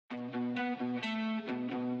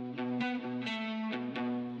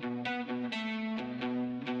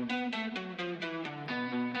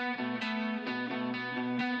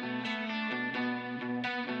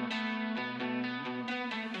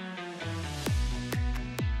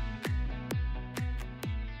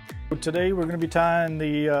Today we're going to be tying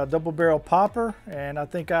the double barrel popper, and I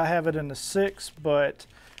think I have it in the 6, but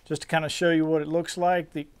just to kind of show you what it looks like,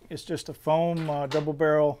 it's just a foam double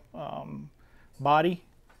barrel body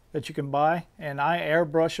that you can buy, and I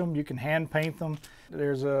airbrush them. You can hand paint them.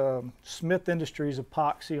 There's a Smith Industries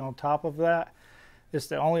epoxy on top of that. It's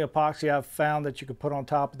the only epoxy I've found that you could put on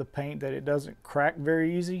top of the paint that it doesn't crack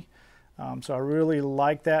very easy. So I really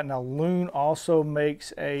like that. Now Loon also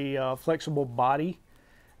makes a flexible body,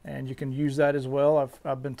 and you can use that as well.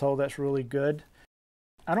 I've been told that's really good.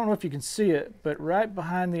 I don't know if you can see it, but right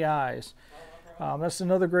behind the eyes, that's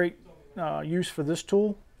another great use for this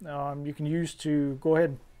tool. You can use to go ahead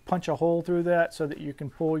and punch a hole through that so that you can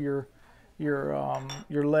pull your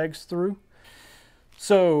legs through.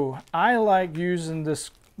 So I like using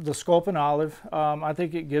the Sculpin Olive. I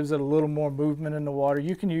think it gives it a little more movement in the water.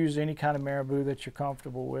 You can use any kind of Marabou that you're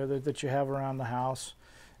comfortable with or that you have around the house.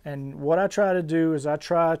 And what I try to do is I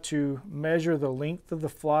try to measure the length of the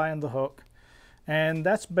fly and the hook, and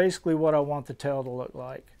that's basically what I want the tail to look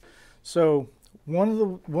like. So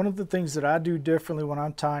one of the things that I do differently when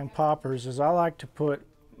I'm tying poppers is I like to put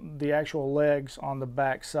the actual legs on the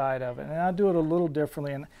back side of it, and I do it a little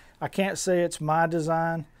differently. And I can't say it's my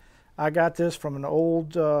design. I got this from an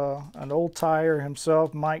old tyer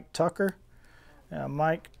himself, Mike Tucker.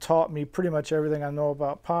 Mike taught me pretty much everything I know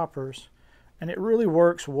about poppers. And it really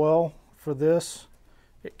works well for this.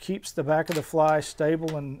 It keeps the back of the fly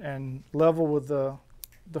stable and level with the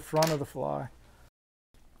front of the fly.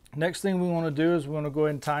 Next thing we want to do is we want to go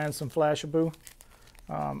ahead and tie in some Flashabou.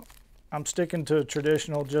 I'm sticking to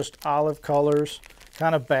traditional, just olive colors,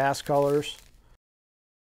 kind of bass colors.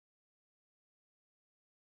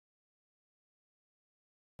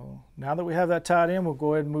 Now that we have that tied in, we'll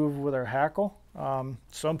go ahead and move with our Hackle.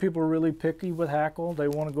 Some people are really picky with Hackle. They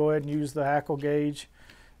want to go ahead and use the Hackle gauge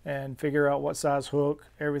and figure out what size hook,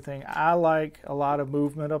 everything. I like a lot of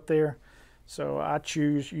movement up there, so I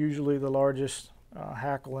choose usually the largest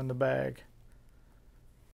Hackle in the bag.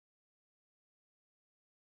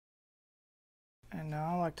 And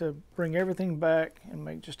now I like to bring everything back and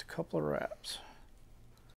make just a couple of wraps.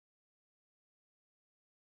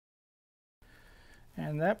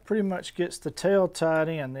 And that pretty much gets the tail tied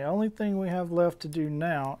in. The only thing we have left to do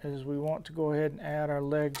now is we want to go ahead and add our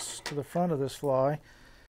legs to the front of this fly.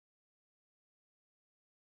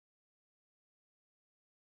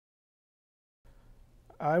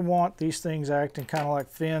 I want these things acting kind of like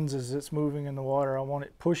fins as it's moving in the water. I want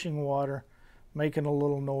it pushing water, making a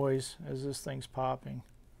little noise as this thing's popping.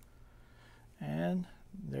 And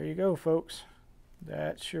there you go, folks.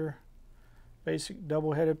 That's your basic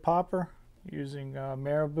double-headed popper using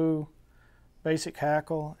Marabou, basic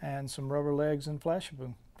Hackle, and some rubber legs and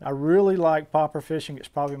Flashabou. I really like popper fishing. It's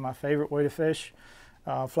probably my favorite way to fish,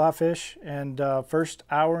 fly fish. And first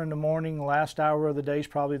hour in the morning, last hour of the day is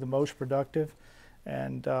probably the most productive.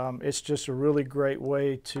 And it's just a really great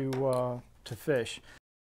way to fish.